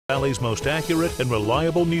Valley's most accurate and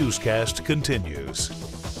reliable newscast continues.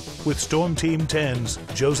 With Storm Team 10's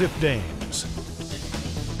Joseph Dames.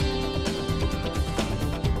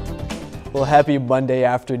 Well, happy Monday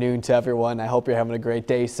afternoon to everyone. I hope you're having a great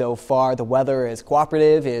day so far. The weather is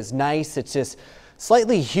cooperative, is nice. It's just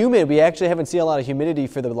slightly humid. We actually haven't seen a lot of humidity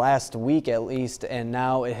for the last week at least, and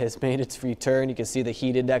now it has made its return. You can see the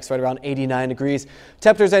heat index right around 89 degrees.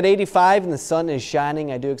 Temperatures at 85 and the sun is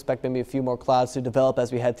shining. I do expect maybe a few more clouds to develop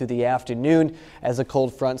as we head through the afternoon as a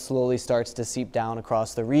cold front slowly starts to seep down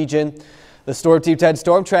across the region. The Storm Team 10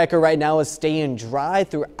 storm tracker right now is staying dry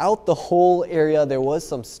throughout the whole area. There was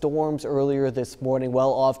some storms earlier this morning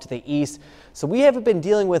well off to the east, so we haven't been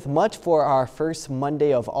dealing with much for our first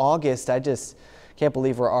Monday of August. I just can't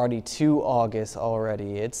believe we're already to August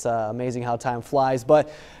already. It's amazing how time flies.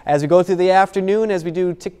 But as we go through the afternoon, as we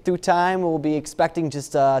do tick through time, we'll be expecting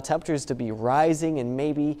just temperatures to be rising and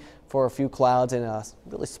maybe for a few clouds and a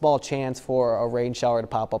really small chance for a rain shower to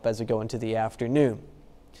pop up as we go into the afternoon.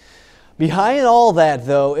 Behind all that,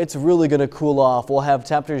 though, it's really going to cool off. We'll have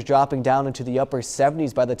temperatures dropping down into the upper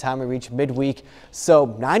 70s by the time we reach midweek. So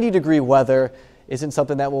 90-degree weather isn't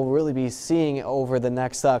something that we'll really be seeing over the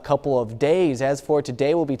next couple of days. As for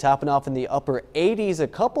today, we'll be topping off in the upper 80s. A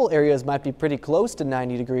couple areas might be pretty close to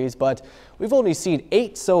 90 degrees, but we've only seen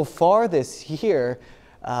 8 so far this year,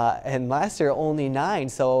 and last year only 9.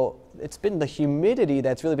 So it's been the humidity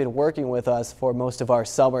that's really been working with us for most of our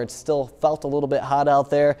summer. It's still felt a little bit hot out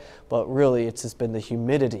there, but really it's just been the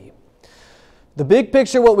humidity. The big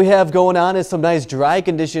picture, what we have going on is some nice dry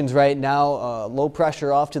conditions right now. Low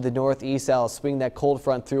pressure off to the northeast. I'll swing that cold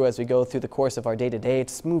front through as we go through the course of our day to day.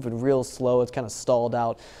 It's moving real slow. It's kind of stalled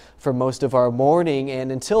out for most of our morning.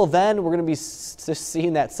 And until then, we're going to be just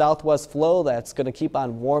seeing that southwest flow that's going to keep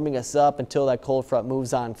on warming us up until that cold front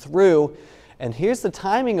moves on through. And here's the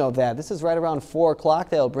timing of that. This is right around 4 o'clock.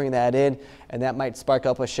 They'll bring that in, and that might spark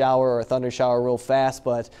up a shower or a thunder shower real fast.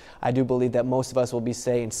 But I do believe that most of us will be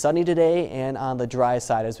staying sunny today and on the dry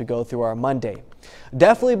side as we go through our Monday.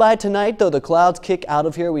 Definitely by tonight, though, the clouds kick out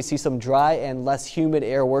of here. We see some dry and less humid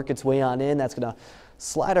air work its way on in. That's going to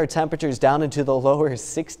slide our temperatures down into the lower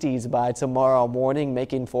 60s by tomorrow morning,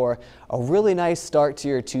 making for a really nice start to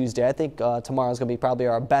your Tuesday. I think tomorrow is going to be probably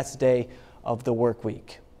our best day of the work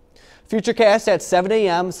week. Futurecast at 7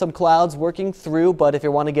 a.m. Some clouds working through, but if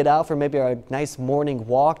you want to get out for maybe a nice morning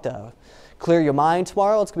walk to clear your mind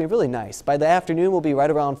tomorrow, it's going to be really nice. By the afternoon, we'll be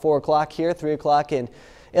right around 4 o'clock here, 3 o'clock in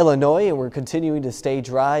Illinois, and we're continuing to stay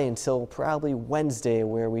dry until probably Wednesday,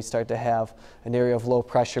 where we start to have an area of low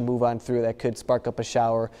pressure move on through that could spark up a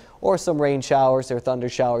shower or some rain showers or thunder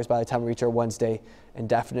showers by the time we reach our Wednesday and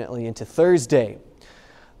definitely into Thursday.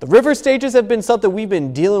 The river stages have been something we've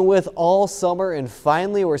been dealing with all summer, and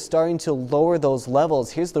finally we're starting to lower those levels.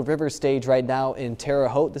 Here's the river stage right now in Terre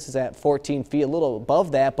Haute. This is at 14 feet, a little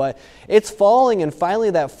above that, but it's falling, and finally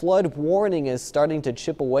that flood warning is starting to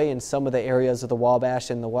chip away in some of the areas of the Wabash,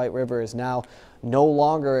 and the White River is now no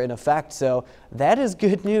longer in effect. So that is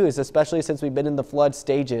good news, especially since we've been in the flood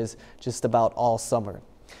stages just about all summer.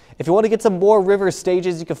 If you want to get some more river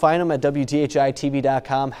stages, you can find them at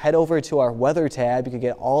WTHI-TV.com. Head over to our weather tab. You can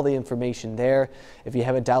get all the information there. If you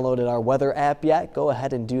haven't downloaded our weather app yet, go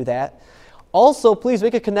ahead and do that. Also, please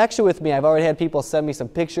make a connection with me. I've already had people send me some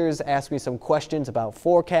pictures, ask me some questions about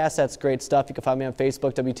forecasts. That's great stuff. You can find me on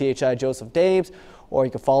Facebook, WTHI Joseph Dames, or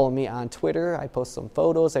you can follow me on Twitter. I post some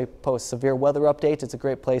photos. I post severe weather updates. It's a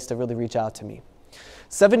great place to really reach out to me.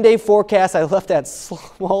 7-day forecast, I left that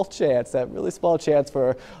small chance, that really small chance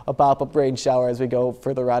for a pop-up rain shower as we go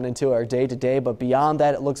further on into our day-to-day. But beyond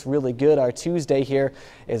that, it looks really good. Our Tuesday here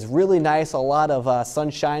is really nice. A lot of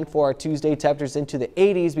sunshine for our Tuesday, temperatures into the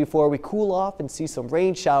 80s before we cool off and see some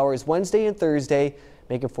rain showers Wednesday and Thursday,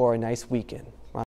 making for a nice weekend.